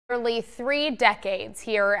Nearly 3 decades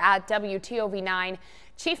here at WTOV 9,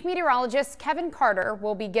 Chief Meteorologist Kevin Carter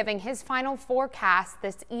will be giving his final forecast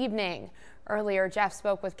this evening. Earlier, Jeff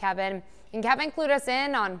spoke with Kevin, and Kevin clued us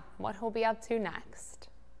in on what he'll be up to next.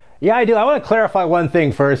 Yeah, I do. I want to clarify one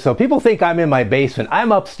thing first. So people think I'm in my basement.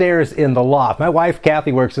 I'm upstairs in the loft. My wife,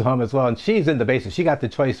 Kathy, works at home as well, and she's in the basement. She got the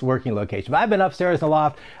choice working location. But I've been upstairs in the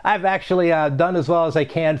loft. I've actually done as well as I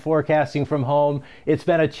can forecasting from home. It's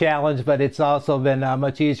been a challenge, but it's also been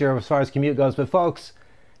much easier as far as commute goes. But folks,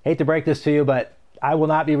 hate to break this to you, but I will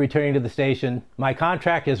not be returning to the station. My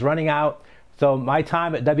contract is running out. So my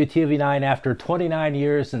time at WTOV 9 after 29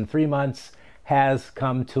 years and 3 months has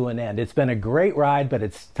come to an end. It's been a great ride, but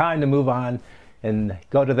it's time to move on and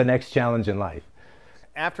go to the next challenge in life.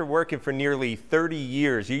 After working for nearly 30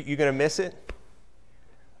 years, you gonna miss it?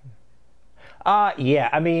 Yeah,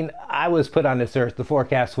 I mean, I was put on this earth to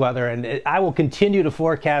forecast weather, and I will continue to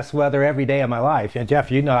forecast weather every day of my life. And Jeff,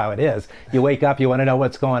 you know how it is. You wake up, you want to know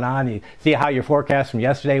what's going on. You see how your forecast from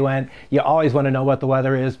yesterday went. You always want to know what the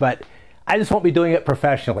weather is, but I just won't be doing it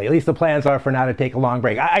professionally. At least the plans are for now to take a long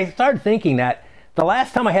break. I started thinking that the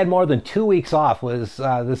last time I had more than 2 weeks off was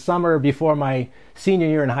the summer before my senior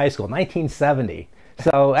year in high school, 1970.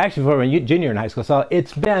 So actually before my junior in high school. So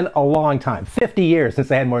it's been a long time, 50 years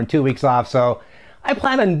since I had more than 2 weeks off. So I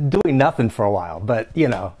plan on doing nothing for a while, but you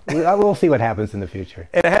know, we'll see what happens in the future.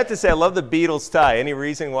 And I have to say, I love the Beatles tie. Any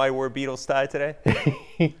reason why you wore Beatles tie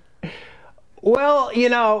today? Well, you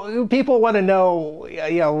know, people want to know,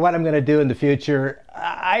 what I'm going to do in the future.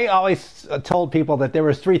 I always told people that there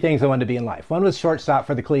was 3 things I wanted to be in life. One was shortstop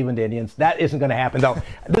for the Cleveland Indians. That isn't going to happen, though.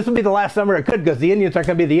 This will be the last summer it could because the Indians aren't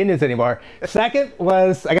going to be the Indians anymore. Second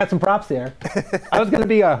was, I got some props here. I was going to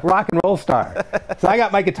be a rock and roll star. So I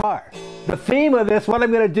got my guitar. The theme of this, what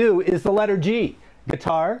I'm going to do is the letter G.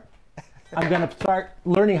 Guitar. I'm going to start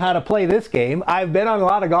learning how to play this game. I've been on a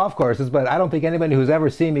lot of golf courses, but I don't think anybody who's ever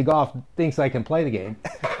seen me golf thinks I can play the game.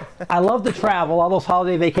 I love to travel, all those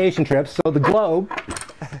holiday vacation trips, so the globe.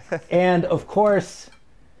 And of course,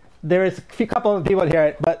 there's a couple of people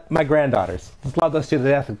here, but my granddaughters. Just love those two to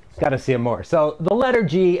death. Got to see them more. So the letter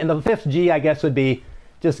G, and the 5th G, I guess, would be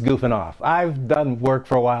just goofing off. I've done work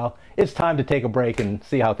for a while. It's time to take a break and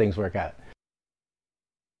see how things work out.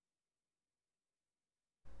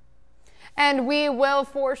 And we will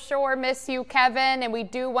for sure miss you, Kevin. And we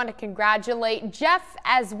do want to congratulate Jeff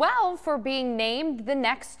as well for being named the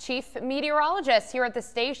next chief meteorologist here at the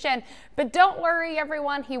station. But don't worry,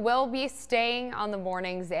 everyone. He will be staying on the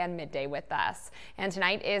mornings and midday with us. And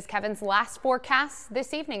tonight is Kevin's last forecast.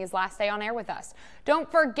 This evening, his last day on air with us. Don't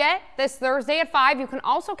forget, this Thursday at 5, you can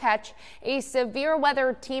also catch a severe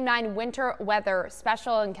weather Team 9 winter weather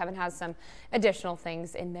special. And Kevin has some additional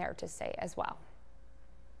things in there to say as well.